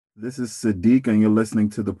This is Sadiq, and you're listening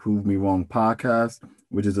to the Prove Me Wrong podcast,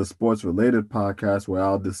 which is a sports related podcast where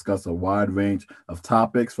I'll discuss a wide range of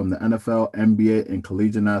topics from the NFL, NBA, and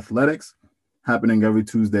collegiate athletics happening every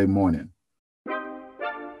Tuesday morning.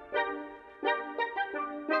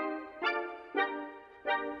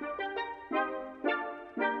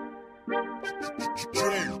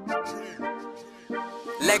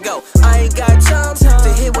 Let go. I ain't got time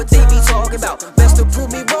to hear what they be talking about. Best to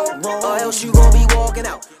prove me wrong, or else you gon' be walking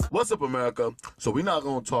out. What's up, America? So we're not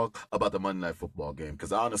gonna talk about the Monday Night Football game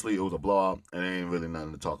because honestly, it was a blowout and there ain't really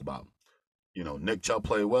nothing to talk about. Nick Chubb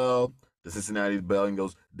played well. The Cincinnati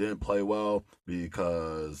Bengals didn't play well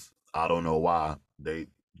because I don't know why they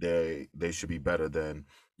should be better than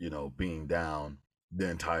being down the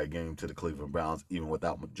entire game to the Cleveland Browns even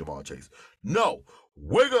without Jamar Chase. No,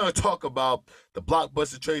 we're gonna talk about the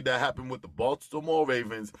blockbuster trade that happened with the Baltimore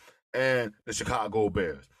Ravens and the Chicago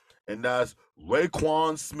Bears, and that's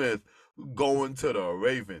Raekwon Smith going to the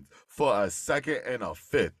Ravens for a second and a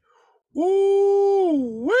fifth.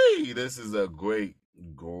 Woo-wee! This is a great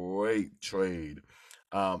trade.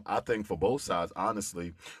 I think for both sides,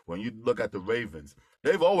 honestly, when you look at the Ravens,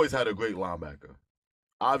 they've always had a great linebacker.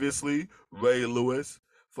 Obviously, Ray Lewis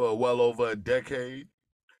for well over a decade.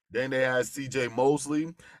 Then they had C.J.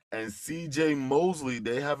 Mosley, and C.J. Mosley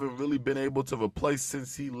they haven't really been able to replace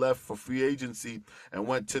since he left for free agency and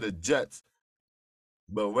went to the Jets.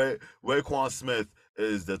 But Raekwon Smith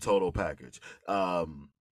is the total package.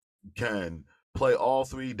 Can play all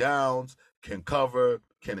three downs, can cover,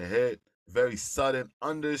 can hit, very sudden,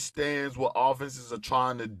 understands what offenses are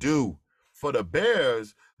trying to do. For the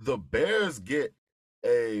Bears get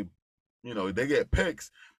they get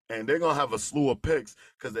picks, and they're gonna have a slew of picks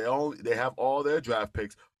because they have all their draft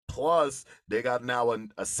picks, plus they got now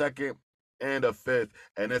a second and a fifth,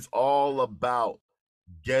 and it's all about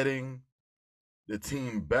getting the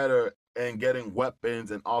team better and getting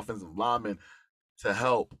weapons and offensive linemen to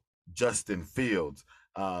help Justin Fields.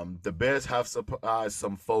 The Bears have surprised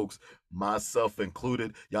some folks, myself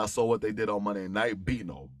included. Y'all saw what they did on Monday night, beating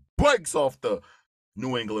the brakes off the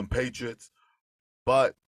New England Patriots.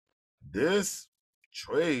 But this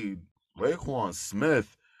trade, Raekwon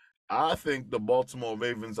Smith, I think the Baltimore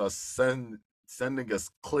Ravens are sending a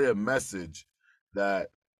clear message that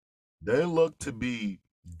they look to be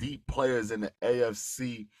deep players in the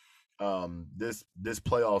AFC this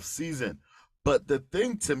playoff season. But the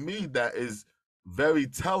thing to me that is very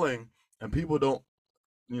telling, and people don't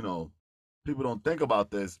think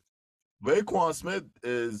about this. Raekwon Smith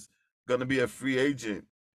is going to be a free agent,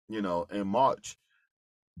 in March.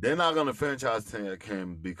 They're not going to franchise tag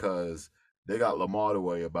him because they got Lamar to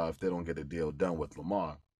worry about if they don't get a deal done with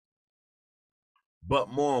Lamar. But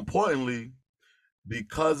more importantly,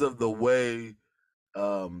 because of the way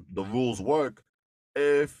the rules work,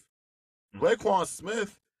 if Raekwon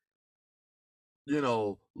Smith,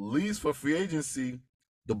 leaves for free agency,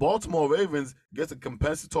 the Baltimore Ravens gets a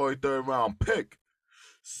compensatory third round pick.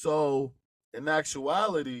 So in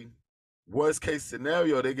actuality, worst case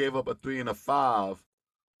scenario, they gave up a 3 and a 5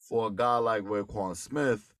 for a guy like Raekwon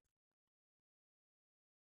Smith.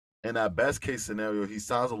 In that best case scenario, he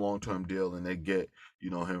signs a long-term deal and they get,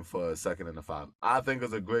 him for a second and a 5. I think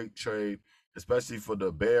it's a great trade, especially for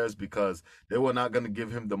the Bears, because they were not going to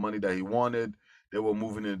give him the money that he wanted. They were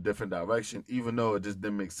moving in a different direction, even though it just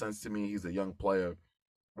didn't make sense to me. He's a young player,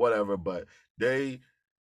 whatever. But they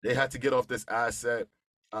had to get off this asset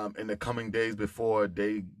in the coming days before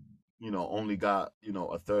they, only got,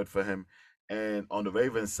 a third for him. And on the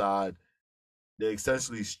Ravens side, they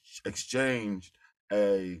essentially exchanged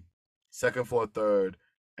a second for a third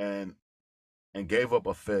and gave up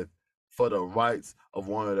a fifth for the rights of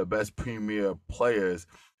one of the best premier players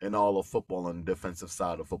in all of football on the defensive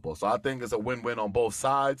side of football. So I think it's a win-win on both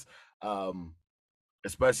sides,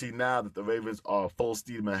 especially now that the Ravens are full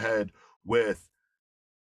steam ahead with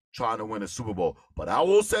trying to win a Super Bowl. But I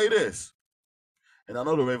will say this, and I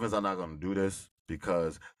know the Ravens are not going to do this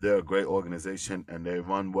because they're a great organization and they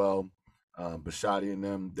run well. Bishotti and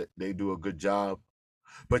them, they do a good job.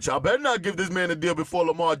 But y'all better not give this man a deal before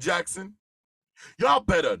Lamar Jackson. Y'all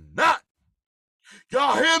better not.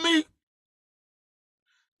 Y'all hear me?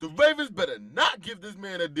 The Ravens better not give this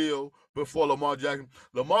man a deal before Lamar Jackson.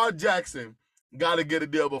 Lamar Jackson got to get a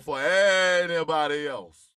deal before anybody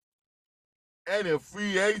else. And a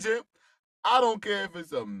free agent, I don't care if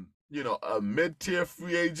it's a mid-tier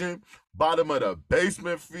free agent, bottom of the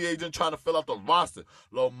basement free agent trying to fill out the roster.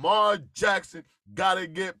 Lamar Jackson got to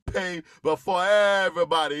get paid before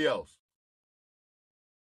everybody else.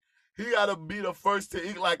 He got to be the first to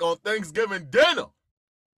eat like on Thanksgiving dinner.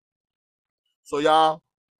 So y'all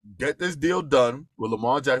get this deal done with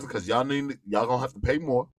Lamar Jackson because y'all gonna have to pay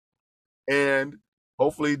more, and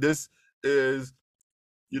hopefully this is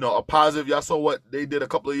a positive. Y'all saw what they did a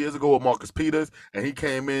couple of years ago with Marcus Peters, and he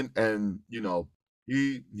came in and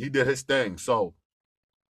he did his thing. So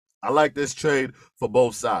I like this trade for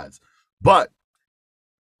both sides, but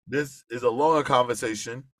this is a longer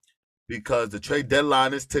conversation because the trade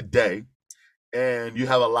deadline is today, and you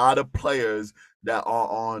have a lot of players that are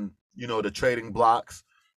on the trading blocks.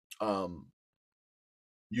 Um,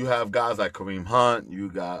 you have guys like Kareem Hunt, you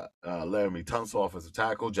got Laramie Tunsil, offensive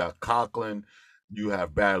tackle, Jack Conklin, you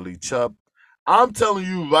have Bradley Chubb. I'm telling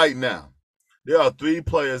you right now, there are 3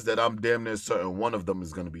 players that I'm damn near certain one of them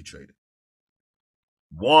is going to be traded.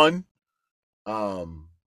 One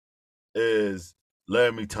is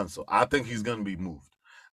Laramie Tunsil. I think he's going to be moved.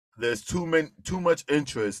 There's too much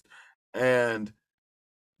interest, and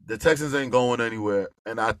the Texans ain't going anywhere,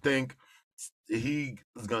 and I think he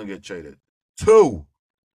is going to get traded. 2,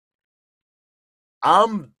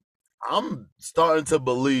 I'm starting to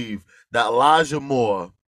believe that Elijah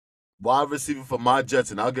Moore, wide receiver for my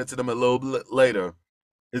Jets, and I'll get to them a little bit later,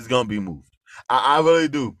 is going to be moved. I really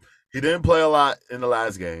do. He didn't play a lot in the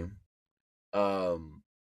last game.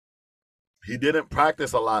 He didn't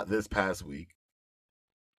practice a lot this past week.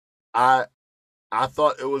 I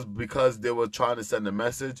thought it was because they were trying to send a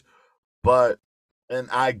message, and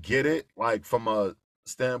I get it, like from a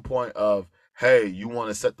standpoint of, hey, you want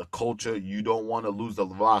to set the culture, you don't want to lose the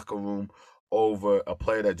locker room over a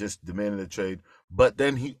player that just demanded a trade. But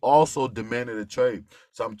then he also demanded a trade.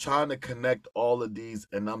 So I'm trying to connect all of these,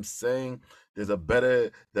 and I'm saying there's a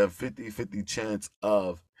better than 50-50 chance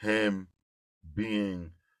of him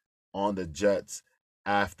being on the Jets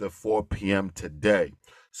after 4 p.m. today.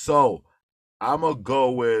 So I'm going to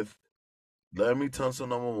go with Laramie Tunsil,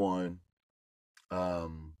 number 1.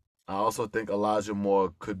 I also think Elijah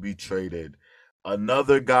Moore could be traded.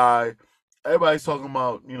 Another guy, everybody's talking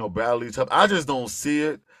about, Bradley Chubb. I just don't see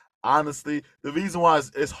it. Honestly, the reason why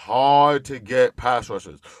is it's hard to get pass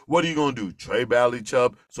rushers. What are you going to do? Trade Bradley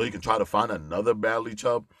Chubb so you can try to find another Bradley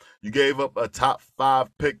Chubb? You gave up a top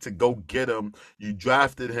 5 pick to go get him. You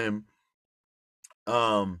drafted him.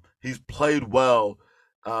 He's played well.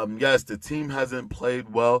 Yes, the team hasn't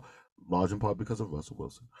played well, large in part because of Russell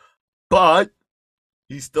Wilson. But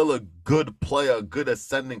he's still a good player, a good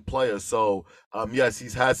ascending player. So, yes,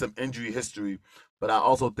 he's had some injury history, but I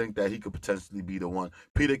also think that he could potentially be the one.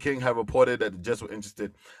 Peter King have reported that the Jets were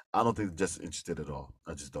interested. I don't think the Jets are interested at all.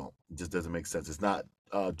 I just don't. It just doesn't make sense. It's not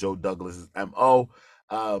Joe Douglas's MO.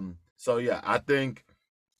 So, yeah, I think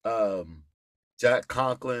Jack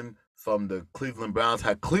Conklin from the Cleveland Browns.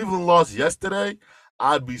 Had Cleveland lost yesterday,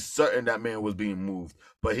 I'd be certain that man was being moved.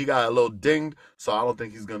 But he got a little dinged, so I don't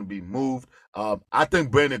think he's going to be moved. I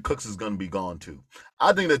think Brandon Cooks is going to be gone too.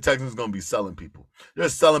 I think the Texans are going to be selling people. They're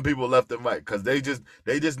selling people left and right because they just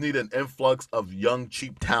need an influx of young,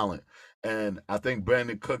 cheap talent. And I think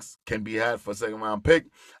Brandon Cooks can be had for a second-round pick.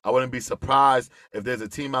 I wouldn't be surprised if there's a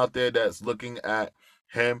team out there that's looking at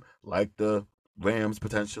him like the Rams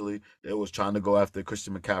potentially. They was trying to go after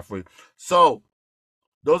Christian McCaffrey. So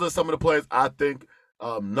those are some of the players I think.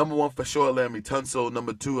 Number 1 for sure, Laramie Tunsil.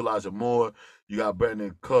 Number 2, Elijah Moore. You got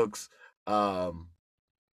Brandon Cooks,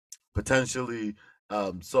 potentially.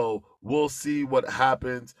 So we'll see what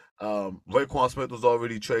happens. Raekwon Smith was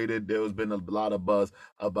already traded. There has been a lot of buzz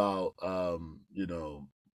about,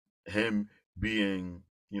 him being,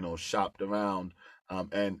 shopped around.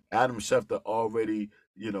 And Adam Schefter already,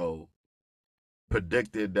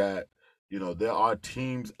 predicted that, there are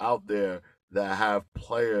teams out there that have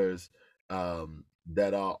players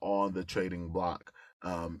that are on the trading block,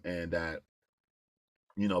 and that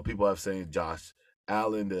people have saying Josh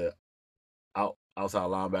Allen, the outside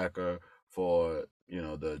linebacker for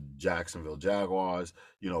the Jacksonville Jaguars,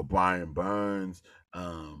 Brian Burns,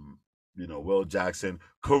 Will Jackson,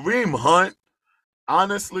 Kareem Hunt.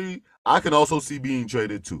 Honestly, I can also see being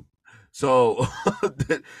traded too. So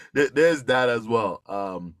there's that as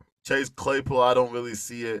well. Chase Claypool, I don't really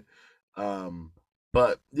see it.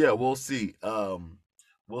 But yeah, we'll see.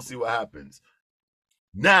 We'll see what happens.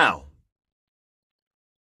 Now,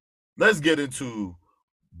 let's get into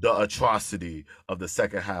the atrocity of the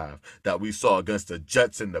second half that we saw against the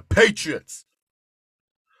Jets and the Patriots.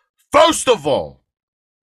 First of all,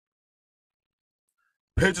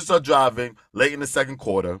 Patriots are driving late in the second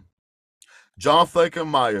quarter. John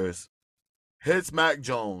Myers hits Mac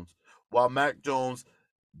Jones while Mac Jones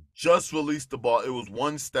just released the ball. It was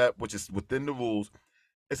one step, which is within the rules.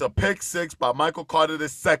 It's a pick 6 by Michael Carter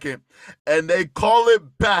II, and they call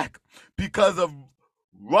it back because of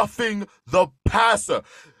roughing the passer.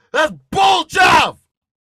 That's bull job.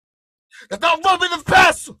 That's not rubbing the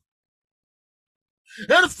passer.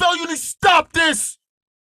 NFL, you need to stop this.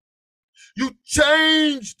 You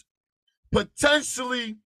changed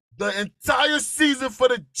potentially the entire season for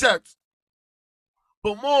the Jets.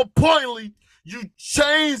 But more importantly, you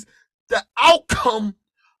changed the outcome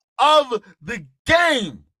of the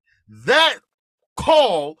game. That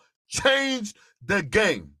call changed the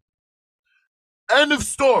game. End of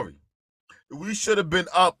story. We should have been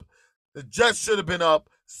up. The Jets should have been up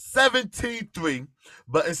 17-3,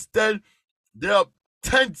 but instead they're up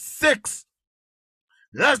 10-6.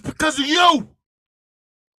 That's because of you.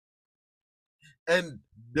 And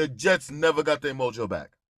the Jets never got their mojo back.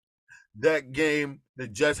 That game, the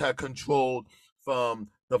Jets had controlled from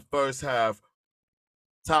the first half,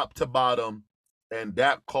 top to bottom, and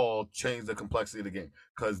that call changed the complexity of the game.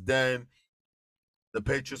 Because then the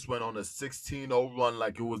Patriots went on a 16-0 run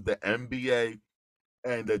like it was the NBA,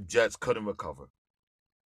 and the Jets couldn't recover.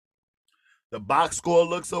 The box score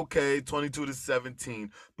looks okay, 22-17,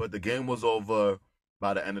 but the game was over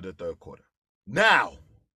by the end of the third quarter. Now,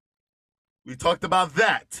 we talked about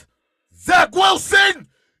that. Zach Wilson,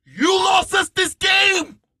 you lost us this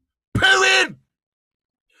game. Period.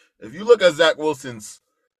 If you look at Zach Wilson's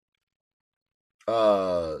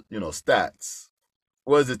stats,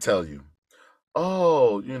 what does it tell you?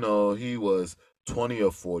 Oh, he was 20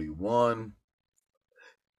 of 41,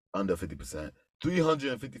 under 50%,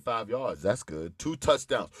 355 yards. That's good. 2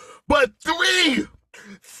 touchdowns. But three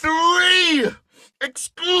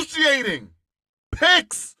excruciating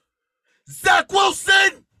picks. Zach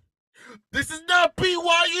Wilson, this is not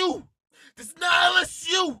BYU. This is not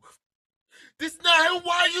LSU. This is not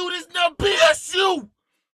NYU. This is not BSU.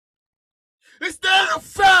 It's the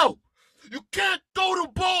NFL. You can't throw the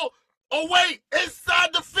ball away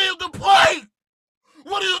inside the field to play.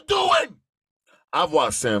 What are you doing? I've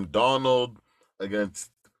watched Sam Darnold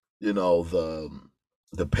against, the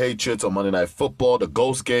Patriots on Monday Night Football, the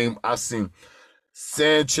Ghost game. I've seen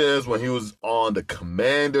Sanchez when he was on the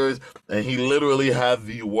Commanders, and he literally had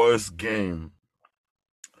the worst game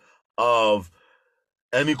of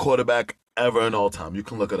any quarterback ever in all time. You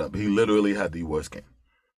can look it up. He literally had the worst game.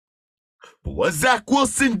 But what Zach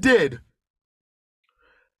Wilson did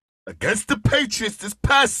against the Patriots this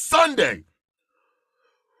past Sunday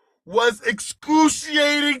was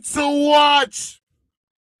excruciating to watch.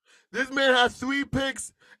 This man had 3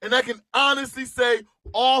 picks, and I can honestly say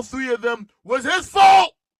all 3 of them was his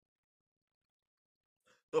fault.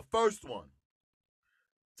 The first one,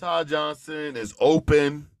 Ty Johnson is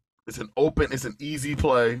open. It's an easy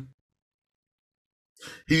play.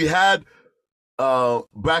 He had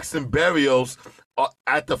Braxton Berrios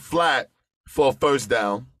at the flat for a first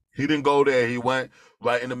down. He didn't go there. He went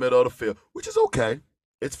right in the middle of the field, which is okay.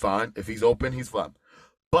 It's fine. If he's open, he's fine.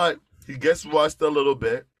 But he gets rushed a little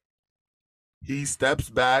bit. He steps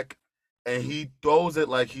back, and he throws it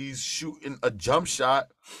like he's shooting a jump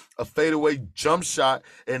shot, a fadeaway jump shot.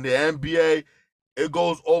 In the NBA, it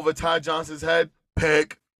goes over Ty Johnson's head.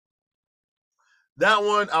 Pick. That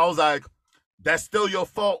one, I was like, that's still your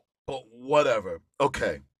fault, but whatever.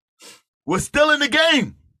 Okay. We're still in the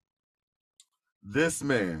game. This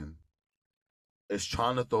man is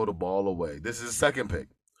trying to throw the ball away. This is his second pick.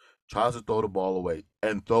 Tries to throw the ball away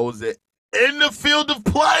and throws it in the field of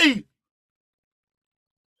play.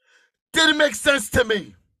 Didn't make sense to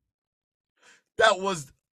me. That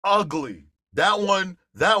was ugly. That one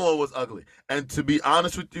was ugly. And to be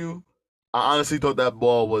honest with you, I honestly thought that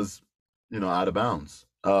ball was, out of bounds.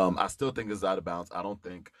 I still think it's out of bounds. I don't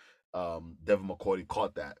think Devin McCourty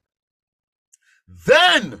caught that.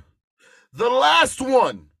 Then, the last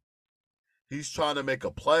one. He's trying to make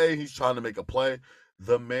a play.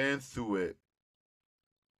 The man threw it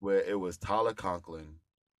where it was Tyler Conklin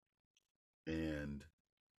and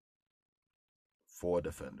 4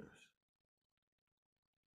 defenders.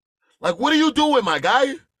 Like, what are you doing, my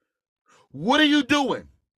guy? What are you doing?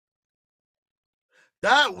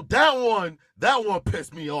 That one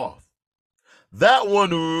pissed me off. That one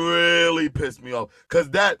really pissed me off. Because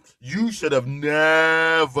you should have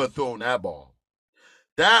never thrown that ball.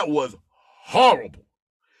 That was horrible.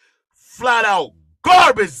 Flat out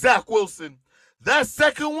garbage, Zach Wilson. That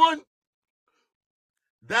second one,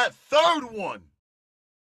 that third one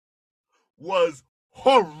was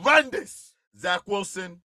horrendous. Zach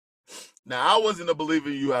Wilson. Now, I wasn't a believer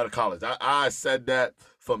in you out of college. I said that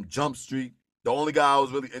from Jump Street. The only guy I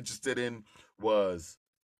was really interested in was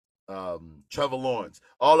Trevor Lawrence.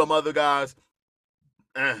 All them other guys,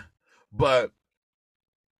 But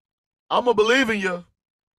I'm going to believe in you.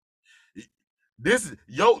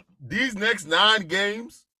 These next 9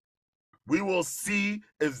 games, We will see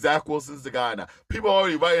if Zach Wilson's the guy now. People are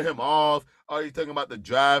already writing him off, already thinking about the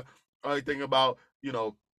draft, already thinking about,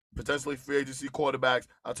 potentially free agency quarterbacks.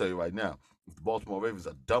 I'll tell you right now, if the Baltimore Ravens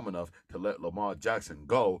are dumb enough to let Lamar Jackson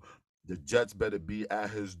go, the Jets better be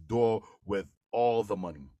at his door with all the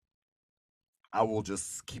money. I will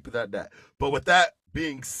just keep it at that. But with that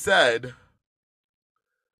being said,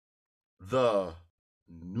 the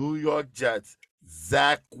New York Jets,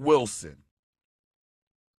 Zach Wilson.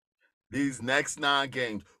 These next 9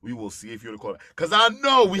 games, we will see if you're the quarterback. Because I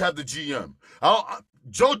know we have the GM.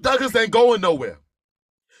 Joe Douglas ain't going nowhere.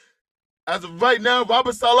 As of right now,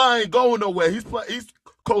 Robert Saleh ain't going nowhere. He's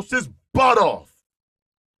coached his butt off.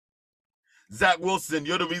 Zach Wilson,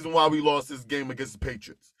 you're the reason why we lost this game against the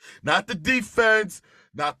Patriots. Not the defense,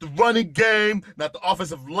 not the running game, not the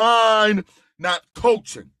offensive line, not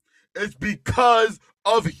coaching. It's because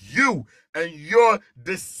of you and your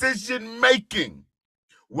decision making.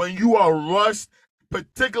 When you are rushed,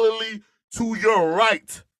 particularly to your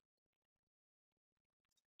right.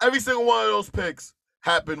 Every single one of those picks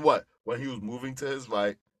happened what? When he was moving to his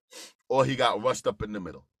right or he got rushed up in the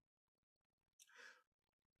middle.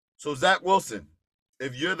 So Zach Wilson,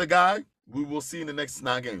 if you're the guy, we will see in the next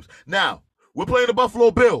 9 games. Now, we're playing the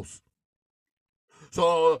Buffalo Bills.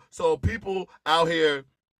 So people out here,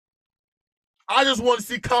 I just want to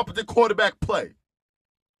see competent quarterback play.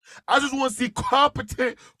 I just want to see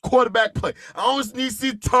competent quarterback play. I don't need to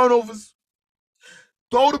see turnovers.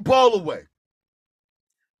 Throw the ball away.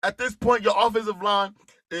 At this point, your offensive line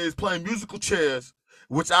is playing musical chairs,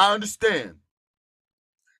 which I understand.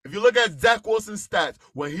 If you look at Zach Wilson's stats,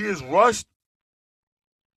 when he is rushed,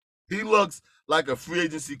 he looks like a free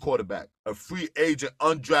agency quarterback, a free agent,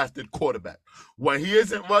 undrafted quarterback. When he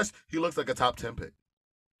isn't rushed, he looks like a top 10 pick.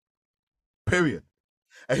 Period.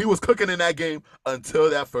 And he was cooking in that game until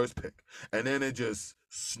that first pick. And then it just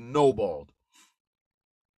snowballed.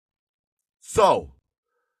 So,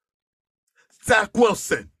 Zach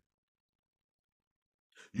Wilson,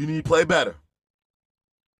 you need to play better.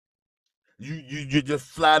 You just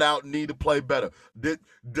flat out need to play better.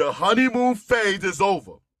 The honeymoon phase is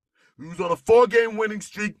over. You was on a 4-game winning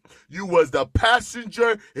streak. You was the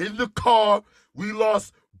passenger in the car. We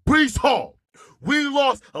lost Breece Hall. We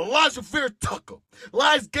lost Elijah Vera-Tucker.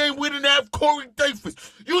 Last game we didn't have Corey Davis.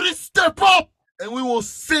 You didn't step up. And we will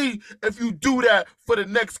see if you do that for the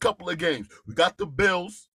next couple of games. We got the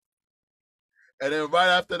Bills. And then right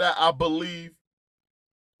after that, I believe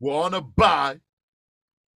we're on a bye.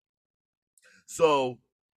 So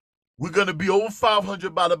we're going to be over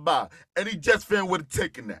 500 by the bye. Any Jets fan would have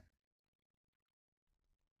taken that.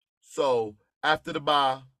 So after the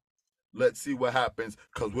bye, let's see what happens,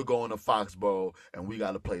 because we're going to Foxborough and we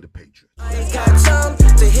got to play the Patriots. I ain't got time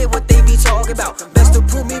to hear what they be talking about. Best to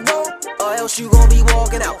prove me wrong, or else you gon' be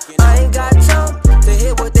walking out. I ain't got time to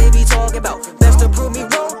hear what they be talking about. Best to prove me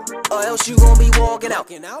wrong, or else you gon' be walking out.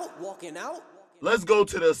 Walking out. Let's go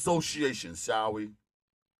to the association, shall we?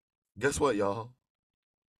 Guess what, y'all?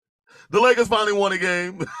 The Lakers finally won a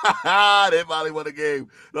game. They finally won a game.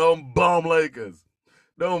 Them bum Lakers.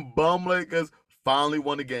 Them bum Lakers finally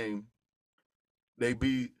won a game. They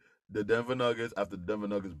beat the Denver Nuggets after the Denver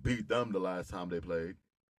Nuggets beat them the last time they played.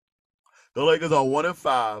 The Lakers are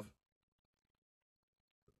 1-5.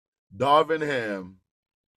 Darvin Ham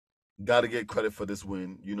got to get credit for this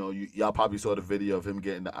win. You know, y'all probably saw the video of him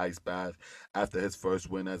getting the ice bath after his first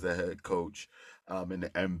win as a head coach in the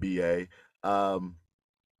NBA.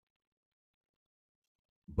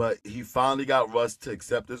 But he finally got Russ to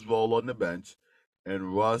accept his role on the bench,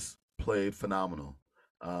 and Russ played phenomenal.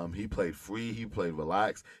 He played free. He played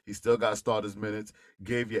relaxed. He still got starters minutes.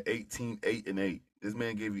 Gave you 18, 8, and 8. This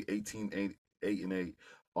man gave you 18, 8, and 8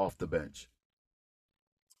 off the bench.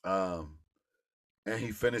 And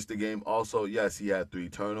he finished the game also. Yes, he had 3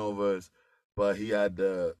 turnovers, but he had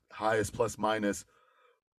the highest plus minus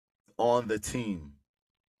on the team.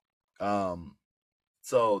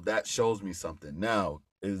 So that shows me something. Now,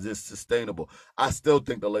 is this sustainable? I still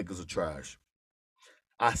think the Lakers are trash.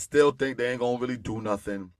 I still think they ain't going to really do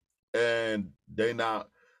nothing, and they not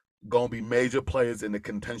going to be major players in the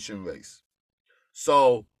contention race.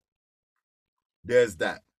 So there's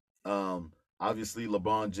that. Obviously,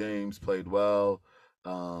 LeBron James played well.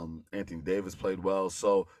 Anthony Davis played well.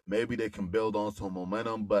 So maybe they can build on some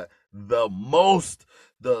momentum, but the most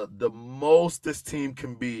this team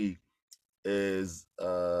can be is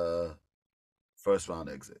first round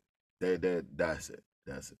exit. That's it.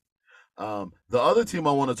 The other team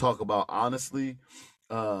I want to talk about, honestly,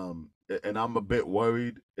 and I'm a bit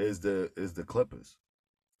worried, is the Clippers.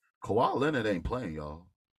 Kawhi Leonard ain't playing, y'all.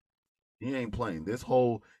 He ain't playing. This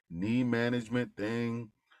whole knee management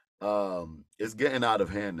thing, it's getting out of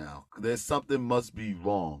hand now. There's something must be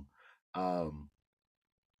wrong. Um,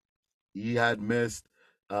 he had missed.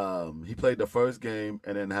 He played the first game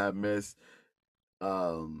and then had missed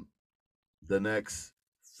um, the next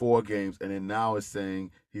 4 games, and then now it's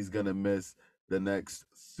saying he's gonna miss the next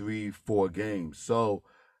 3, 4 games. So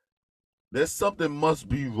there's something must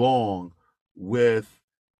be wrong with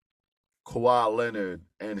Kawhi Leonard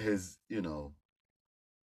and his,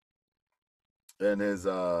 and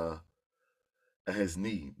his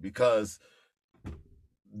knee, because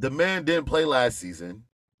the man didn't play last season.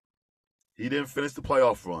 He didn't finish the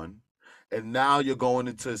playoff run, and now you're going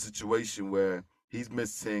into a situation where he's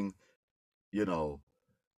missing, you know,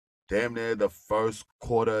 damn near the first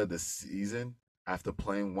quarter of the season after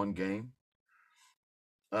playing 1 game.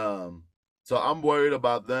 Um, so I'm worried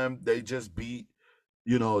about them. They just beat,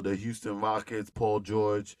 the Houston Rockets. Paul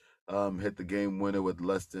George hit the game winner with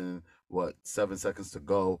less than 7 seconds to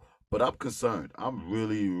go. But I'm concerned. I'm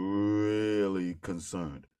really, really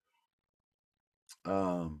concerned.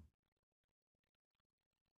 Um,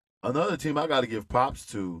 Another team I got to give props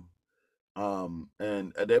to,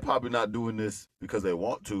 and they're probably not doing this because they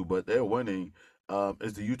want to, but they're winning.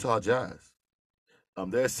 Is the Utah Jazz.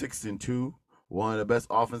 They're 6-2, one of the best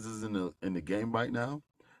offenses in the game right now.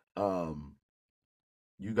 Um,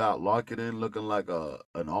 you got Larkin looking like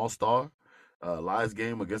an all-star. Last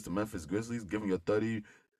game against the Memphis Grizzlies, giving you 30,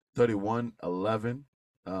 31, 11.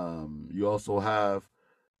 You also have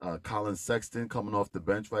Colin Sexton coming off the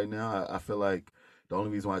bench right now. I feel like the only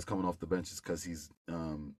reason why he's coming off the bench is because he's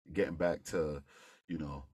getting back to, you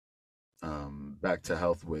know, back to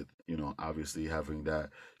health with, obviously having that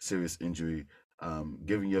serious injury.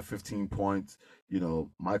 Giving you 15 points,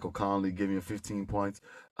 Michael Conley giving you 15 points.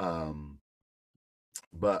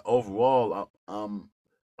 But overall, I'm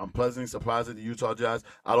pleasantly surprised at the Utah Jazz.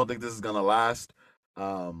 I don't think this is gonna last.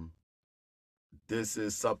 Um, this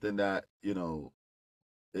is something that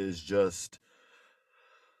is just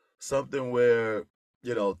something where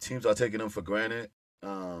teams are taking them for granted.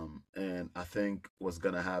 And I think what's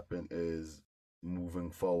gonna happen is moving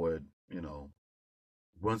forward.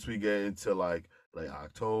 Once we get into like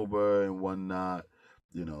October and whatnot,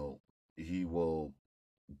 you know, he will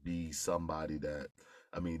be somebody that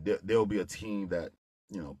I mean there'll be a team that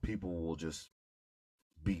people will just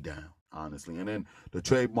beat down, honestly. And then the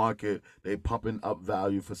trade market, they pumping up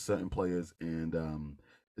value for certain players, and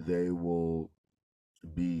they will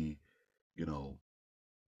be you know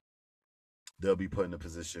they'll be put in a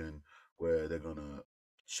position where they're gonna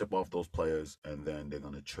ship off those players, and then they're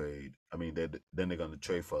gonna trade. I mean, then they're gonna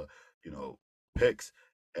trade for picks,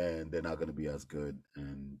 and they're not gonna be as good,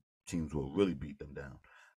 and teams will really beat them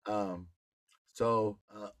down. So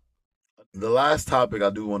the last topic I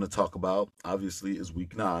do want to talk about, obviously, is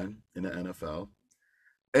Week 9 in the NFL,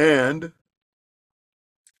 and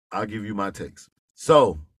I'll give you my takes.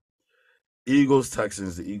 So, Eagles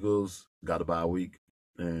Texans. The Eagles got a bye week,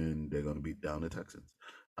 and they're gonna beat down the Texans.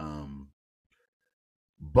 Um,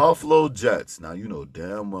 Buffalo Jets. Now you know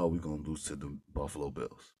damn well we're gonna lose to the Buffalo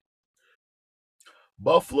Bills.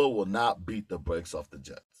 Buffalo will not beat the brakes off the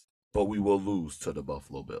Jets, but we will lose to the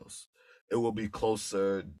Buffalo Bills. It will be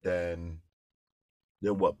closer than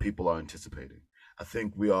what people are anticipating. I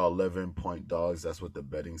think we are 11-point dogs. That's what the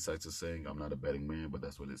betting sites are saying. I'm not a betting man, but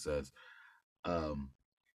that's what it says. Um,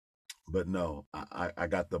 but no, I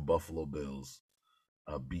got the Buffalo Bills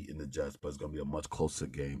beating the Jets, but it's going to be a much closer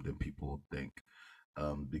game than people think,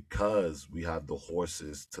 because we have the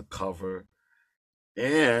horses to cover,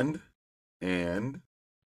 and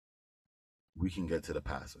we can get to the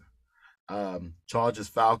passer. Chargers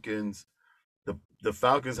Falcons. The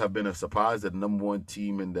Falcons have been a surprise. They're the number one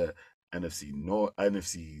team in the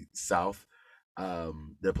NFC South.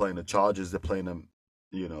 They're playing the Chargers. They're playing them,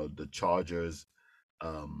 the Chargers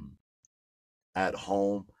at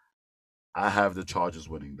home. I have the Chargers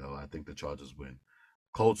winning, though. I think the Chargers win.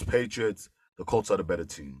 Colts Patriots. The Colts are the better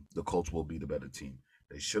team. The Colts will be the better team.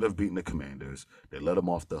 They should have beaten the Commanders. They let them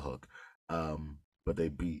off the hook, but they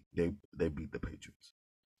beat the Patriots.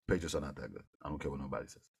 Patriots are not that good. I don't care what nobody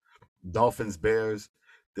says. Dolphins Bears.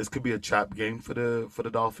 This could be a trap game for the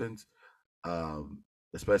Dolphins,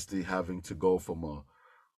 especially having to go from a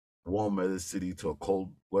warm weather city to a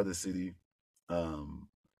cold weather city.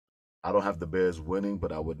 I don't have the Bears winning,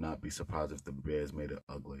 but I would not be surprised if the Bears made it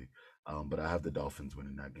ugly. But I have the Dolphins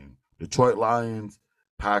winning that game. Detroit Lions,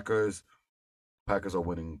 Packers. Packers are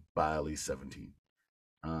winning by at least 17.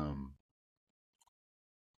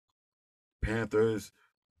 Panthers,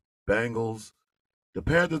 Bengals. The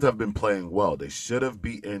Panthers have been playing well. They should have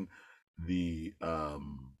beaten the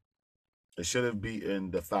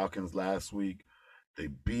Falcons last week. They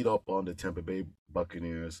beat up on the Tampa Bay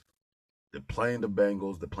Buccaneers. They're playing the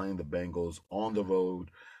Bengals. They're playing the Bengals on the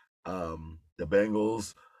road. The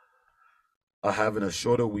Bengals are having a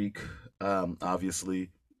shorter week, obviously,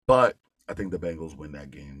 but I think the Bengals win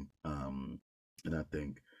that game. And I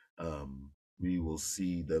think we will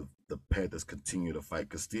see the Panthers continue to fight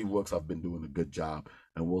because Steve Wilkes have been doing a good job,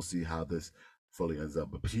 and we'll see how this fully ends up.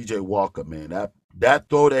 But PJ Walker, man, that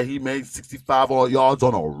throw that he made 65 yards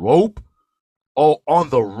on a rope, on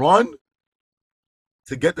the run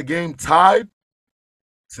to get the game tied,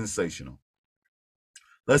 sensational.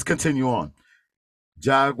 Let's continue on.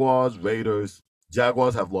 Jaguars, Raiders.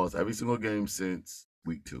 Jaguars have lost every single game since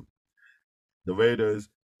week 2. The Raiders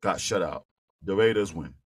got shut out. The Raiders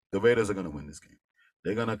win. The Raiders are gonna win this game.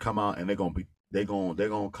 They're gonna come out and they're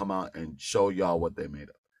gonna come out and show y'all what they made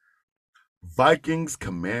of. Vikings,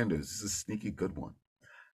 Commanders. This is a sneaky good one.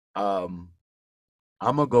 I'm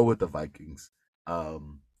gonna go with the Vikings.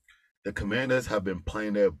 The Commanders have been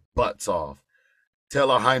playing their butts off.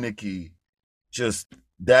 Taylor Heineke, just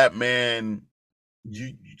that man.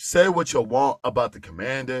 You say what you want about the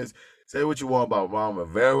Commanders. Say what you want about Ron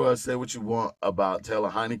Rivera. Say what you want about Taylor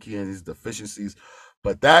Heineke and his deficiencies.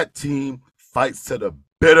 But that team fights to the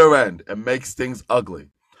bitter end and makes things ugly.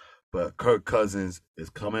 But Kirk Cousins is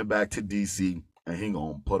coming back to D.C. and he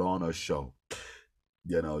going to put on a show.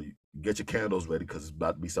 You know, get your candles ready because it's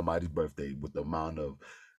about to be somebody's birthday with the amount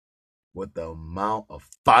of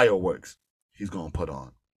fireworks he's going to put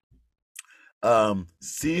on.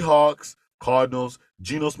 Seahawks, Cardinals.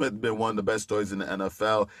 Geno Smith has been one of the best stories in the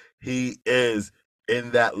NFL. He is in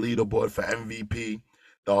that leaderboard for MVP.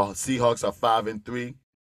 The Seahawks are 5-3,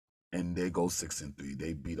 and they go 6-3.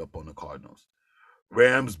 They beat up on the Cardinals.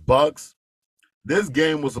 Rams, Bucks. This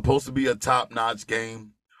game was supposed to be a top-notch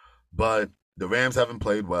game, but the Rams haven't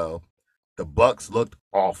played well. The Bucks looked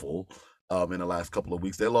awful in the last couple of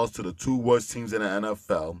weeks. They lost to the 2 worst teams in the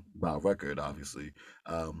NFL, by record, obviously,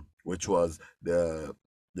 which was the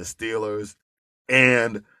Steelers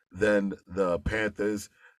and then the Panthers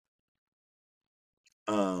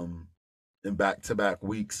in back-to-back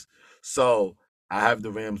weeks. So I have the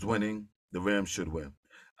Rams winning. The Rams should win.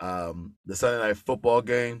 The Sunday Night Football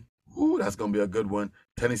game, that's going to be a good one.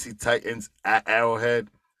 Tennessee Titans at Arrowhead.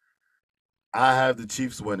 I have the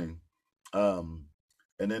Chiefs winning. And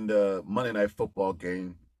then the Monday Night Football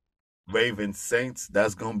game, Ravens Saints,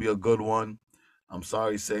 that's going to be a good one. I'm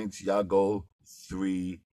sorry, Saints, y'all go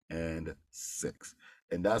 3-6.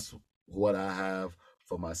 And that's what I have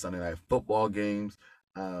for my Sunday Night Football games.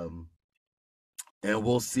 And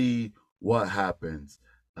we'll see what happens.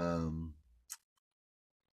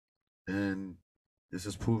 And this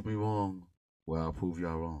has proved me wrong. Well, I'll prove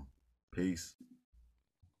y'all wrong. Peace.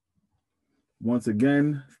 Once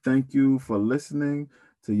again, thank you for listening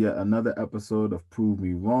to yet another episode of Prove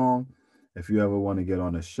Me Wrong. If you ever want to get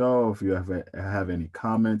on the show, if you ever have any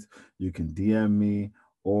comments, you can DM me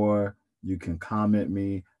or you can comment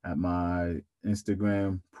me at my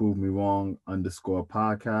Instagram, Prove Me Wrong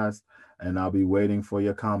 _podcast, and I'll be waiting for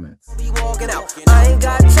your comments. Be walking out. I ain't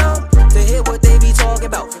got time to hear what they be talking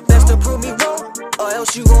about. Best to prove me wrong, or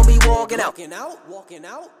else you gon' be walking out. Walking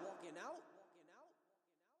out.